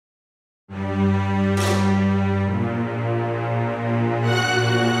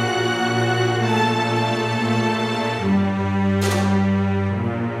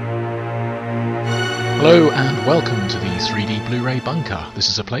Hello and welcome to the 3D Blu-ray Bunker. This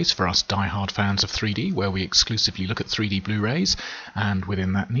is a place for us die-hard fans of 3D where we exclusively look at 3D Blu-rays and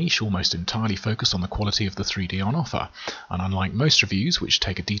within that niche almost entirely focus on the quality of the 3D on offer. And unlike most reviews which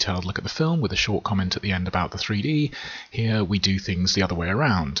take a detailed look at the film with a short comment at the end about the 3D, here we do things the other way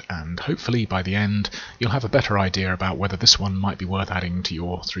around, and hopefully by the end you'll have a better idea about whether this one might be worth adding to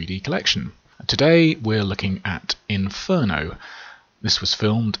your 3D collection. Today we're looking at Inferno. This was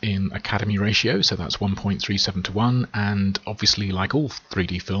filmed in Academy ratio, so that's 1.37 to 1, and obviously like all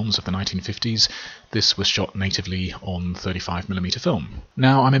 3D films of the 1950s, this was shot natively on 35mm film.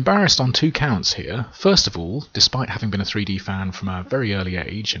 Now I'm embarrassed on two counts here. First of all, despite having been a 3D fan from a very early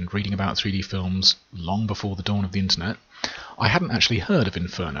age and reading about 3D films long before the dawn of the internet, I hadn't actually heard of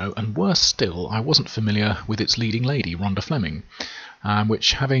Inferno, and worse still, I wasn't familiar with its leading lady, Rhonda Fleming.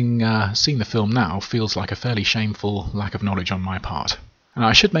 Which, having seen the film now, feels like a fairly shameful lack of knowledge on my part. And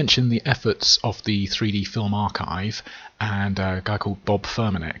I should mention the efforts of the 3D Film Archive and a guy called Bob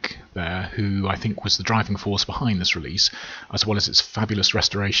Furmanek there, who I think was the driving force behind this release, as well as its fabulous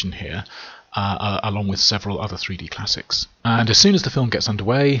restoration here, along with several other 3D classics. And as soon as the film gets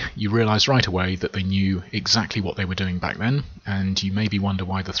underway, you realise right away that they knew exactly what they were doing back then, and you maybe wonder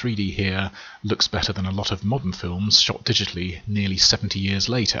why the 3D here looks better than a lot of modern films shot digitally nearly 70 years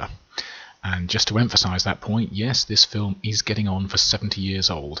later. And just to emphasise that point, yes, this film is getting on for 70 years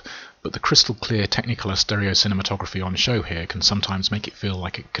old, but the crystal clear Technicolor stereo cinematography on show here can sometimes make it feel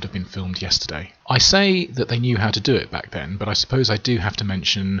like it could have been filmed yesterday. I say that they knew how to do it back then, but I suppose I do have to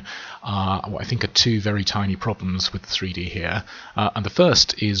mention what I think are two very tiny problems with the 3D here. And the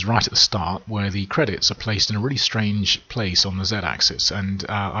first is right at the start, where the credits are placed in a really strange place on the Z-axis, and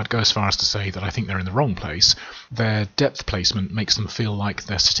I'd go as far as to say that I think they're in the wrong place. Their depth placement makes them feel like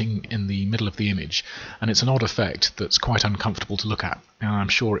they're sitting in the middle of the image, and it's an odd effect that's quite uncomfortable to look at, and I'm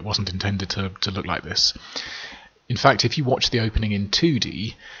sure it wasn't intended to look like this. In fact, if you watch the opening in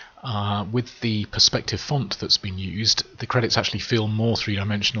 2D, with the perspective font that's been used, the credits actually feel more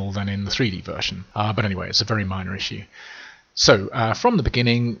three-dimensional than in the 3D version. But anyway, it's a very minor issue. So, from the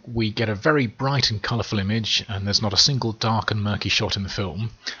beginning, we get a very bright and colourful image, and there's not a single dark and murky shot in the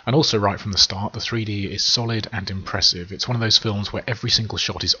film. And also right from the start, the 3D is solid and impressive. It's one of those films where every single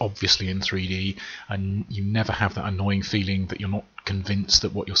shot is obviously in 3D, and you never have that annoying feeling that you're not convinced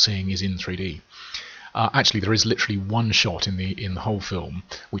that what you're seeing is in 3D. Actually, there is literally one shot in the whole film,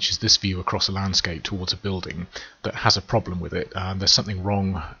 which is this view across a landscape towards a building, that has a problem with it. There's something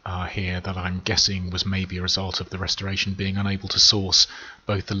wrong here that I'm guessing was maybe a result of the restoration being unable to source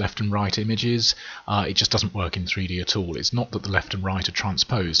both the left and right images. It just doesn't work in 3D at all. It's not that the left and right are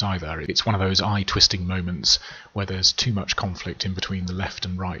transposed either. It's one of those eye-twisting moments where there's too much conflict in between the left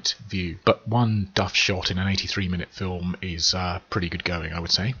and right view. But one duff shot in an 83-minute film is pretty good going, I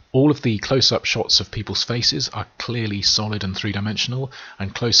would say. All of the close-up shots of people's faces are clearly solid and three-dimensional,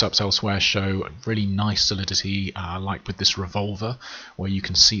 and close-ups elsewhere show really nice solidity, like with this revolver, where you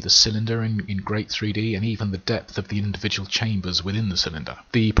can see the cylinder in great 3D, and even the depth of the individual chambers within the cylinder.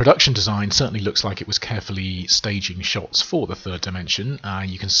 The production design certainly looks like it was carefully staging shots for the third dimension.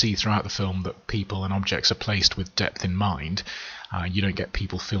 You can see throughout the film that people and objects are placed with depth in mind. You don't get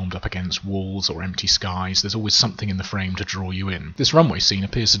people filmed up against walls or empty skies. There's always something in the frame to draw you in. This runway scene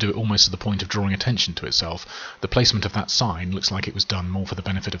appears to do it almost to the point of drawing attention to itself. The placement of that sign looks like it was done more for the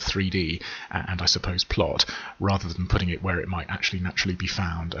benefit of 3D and I suppose plot, rather than putting it where it might actually naturally be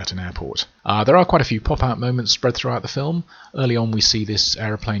found at an airport. There are quite a few pop-out moments spread throughout the film. Early on we see this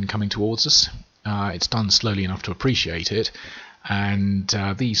aeroplane coming towards us. It's done slowly enough to appreciate it. And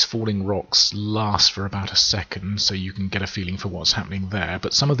these falling rocks last for about a second, so you can get a feeling for what's happening there.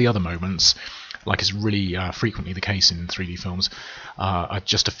 But some of the other moments, like is really frequently the case in 3D films, are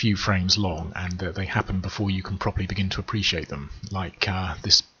just a few frames long, and they happen before you can properly begin to appreciate them. Like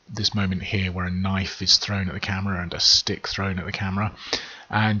this moment here where a knife is thrown at the camera and a stick thrown at the camera.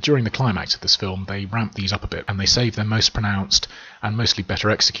 And during the climax of this film, they ramp these up a bit, and they save their most pronounced and mostly better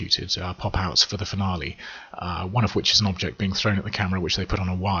executed pop-outs for the finale, one of which is an object being thrown at the camera which they put on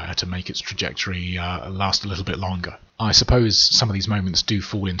a wire to make its trajectory last a little bit longer. I suppose some of these moments do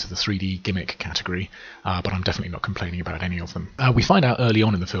fall into the 3D gimmick category, but I'm definitely not complaining about any of them. We find out early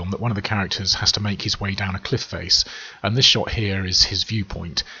on in the film that one of the characters has to make his way down a cliff face, and this shot here is his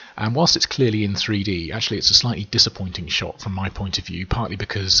viewpoint. And whilst it's clearly in 3D, actually it's a slightly disappointing shot from my point of view, partly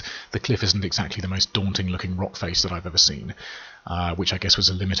because the cliff isn't exactly the most daunting looking rock face that I've ever seen. which I guess was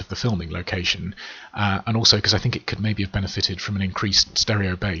a limit of the filming location, and also because I think it could maybe have benefited from an increased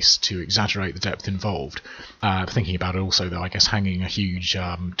stereo base to exaggerate the depth involved. Thinking about it also, though, I guess hanging a huge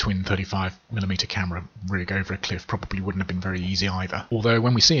twin 35mm camera rig over a cliff probably wouldn't have been very easy either. Although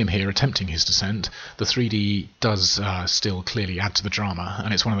when we see him here attempting his descent, the 3D does still clearly add to the drama,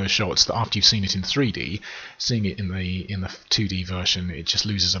 and it's one of those shots that after you've seen it in 3D, seeing it in the 2D version, it just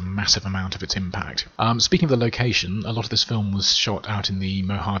loses a massive amount of its impact. Speaking of the location, a lot of this film was shot out in the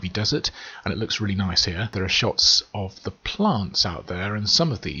Mojave Desert, and it looks really nice here. There are shots of the plants out there, and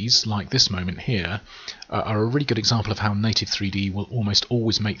some of these, like this moment here, are a really good example of how native 3D will almost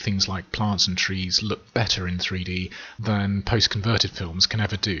always make things like plants and trees look better in 3D than post-converted films can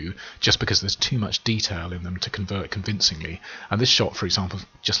ever do, just because there's too much detail in them to convert convincingly. And this shot, for example,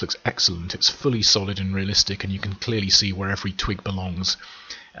 just looks excellent. It's fully solid and realistic, and you can clearly see where every twig belongs.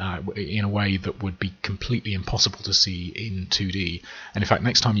 In a way that would be completely impossible to see in 2D. And in fact,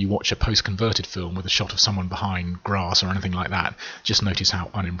 next time you watch a post-converted film with a shot of someone behind grass or anything like that, just notice how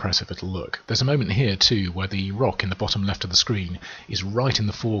unimpressive it'll look. There's a moment here too where the rock in the bottom left of the screen is right in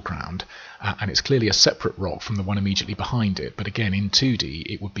the foreground, and it's clearly a separate rock from the one immediately behind it, but again in 2D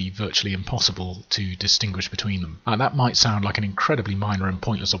it would be virtually impossible to distinguish between them. That might sound like an incredibly minor and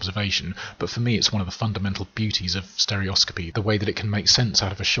pointless observation, but for me it's one of the fundamental beauties of stereoscopy, the way that it can make sense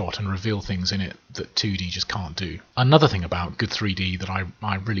out of a shot and reveal things in it that 2D just can't do. Another thing about good 3D that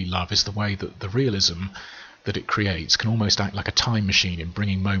I really love is the way that the realism that it creates can almost act like a time machine in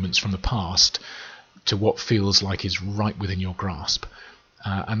bringing moments from the past to what feels like is right within your grasp.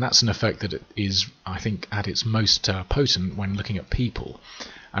 And that's an effect that is, I think, at its most potent when looking at people,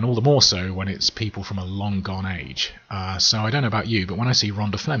 and all the more so when it's people from a long gone age. So I don't know about you, but when I see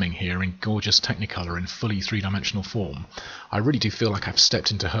Rhonda Fleming here in gorgeous Technicolor in fully three-dimensional form, I really do feel like I've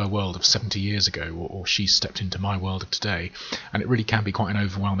stepped into her world of 70 years ago, or she's stepped into my world of today, and it really can be quite an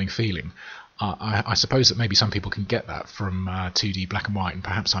overwhelming feeling. I suppose that maybe some people can get that from 2D black and white, and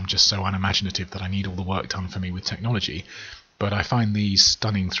perhaps I'm just so unimaginative that I need all the work done for me with technology, but I find these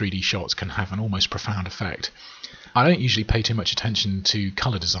stunning 3D shots can have an almost profound effect. I don't usually pay too much attention to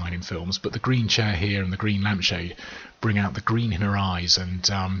colour design in films, but the green chair here and the green lampshade bring out the green in her eyes, and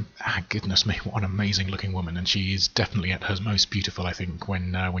goodness me, what an amazing looking woman, and she is definitely at her most beautiful, I think,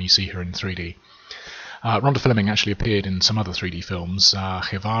 when you see her in 3D. Rhonda Fleming actually appeared in some other 3D films,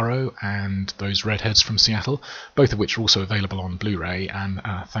 Jivaro and Those Redheads from Seattle, both of which are also available on Blu-ray, and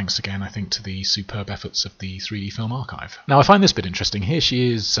thanks again, I think, to the superb efforts of the 3D Film Archive. Now, I find this bit interesting. Here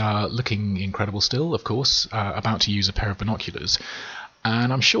she is looking incredible still, of course, about to use a pair of binoculars.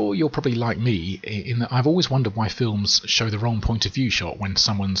 And I'm sure you're probably like me in that I've always wondered why films show the wrong point of view shot when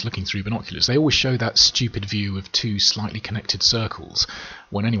someone's looking through binoculars. They always show that stupid view of two slightly connected circles,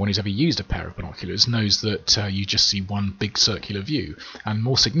 when anyone who's ever used a pair of binoculars knows that you just see one big circular view, and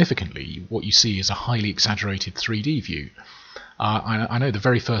more significantly, what you see is a highly exaggerated 3D view. I know the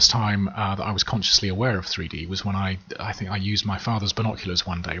very first time that I was consciously aware of 3D was when I think I used my father's binoculars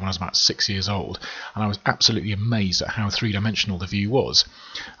one day when I was about 6 years old, and I was absolutely amazed at how three-dimensional the view was,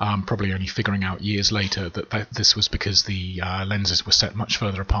 probably only figuring out years later that this was because the lenses were set much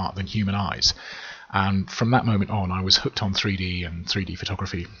further apart than human eyes. And from that moment on, I was hooked on 3D and 3D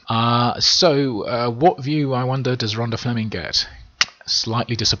photography. So what view, I wonder, does Rhonda Fleming get?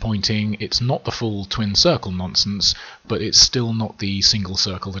 Slightly disappointing. It's not the full twin circle nonsense, but it's still not the single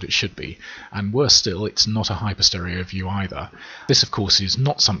circle that it should be, and worse still, it's not a hyperstereo view either. This of course is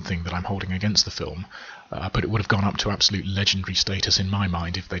not something that I'm holding against the film, but it would have gone up to absolute legendary status in my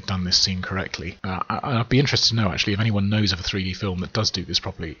mind if they'd done this scene correctly. I'd be interested to know actually if anyone knows of a 3D film that does do this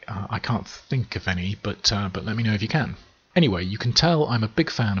properly. I can't think of any, but let me know if you can. Anyway, you can tell I'm a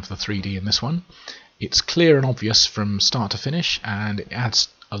big fan of the 3D in this one. It's clear and obvious from start to finish, and it adds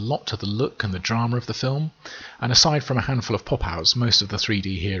a lot to the look and the drama of the film. And aside from a handful of pop-outs, most of the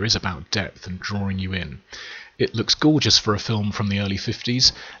 3D here is about depth and drawing you in. It looks gorgeous for a film from the early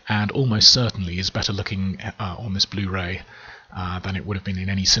 50s, and almost certainly is better looking on this Blu-ray than it would have been in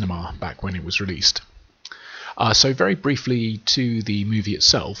any cinema back when it was released. So very briefly to the movie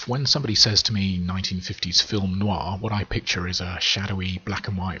itself, when somebody says to me 1950s film noir, what I picture is a shadowy black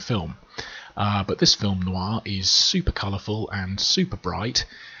and white film. But this film noir is super colourful and super bright,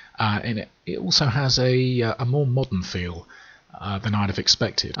 and it also has a more modern feel than I'd have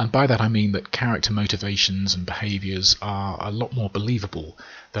expected. And by that I mean that character motivations and behaviours are a lot more believable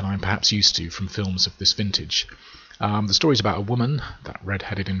than I'm perhaps used to from films of this vintage. The story's about a woman, that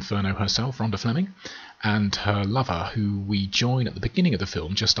red-headed Inferno herself, Rhonda Fleming, and her lover, who we join at the beginning of the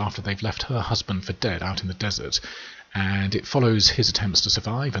film just after they've left her husband for dead out in the desert, and it follows his attempts to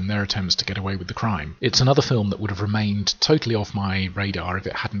survive and their attempts to get away with the crime. It's another film that would have remained totally off my radar if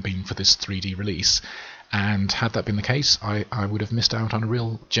it hadn't been for this 3D release, and had that been the case, I would have missed out on a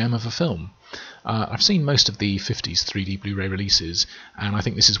real gem of a film. I've seen most of the 50s 3D Blu-ray releases, and I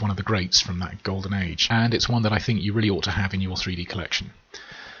think this is one of the greats from that golden age, and it's one that I think you really ought to have in your 3D collection.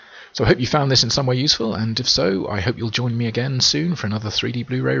 So I hope you found this in some way useful, and if so, I hope you'll join me again soon for another 3D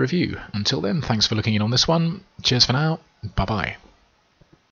Blu-ray review. Until then, thanks for looking in on this one. Cheers for now. Bye-bye.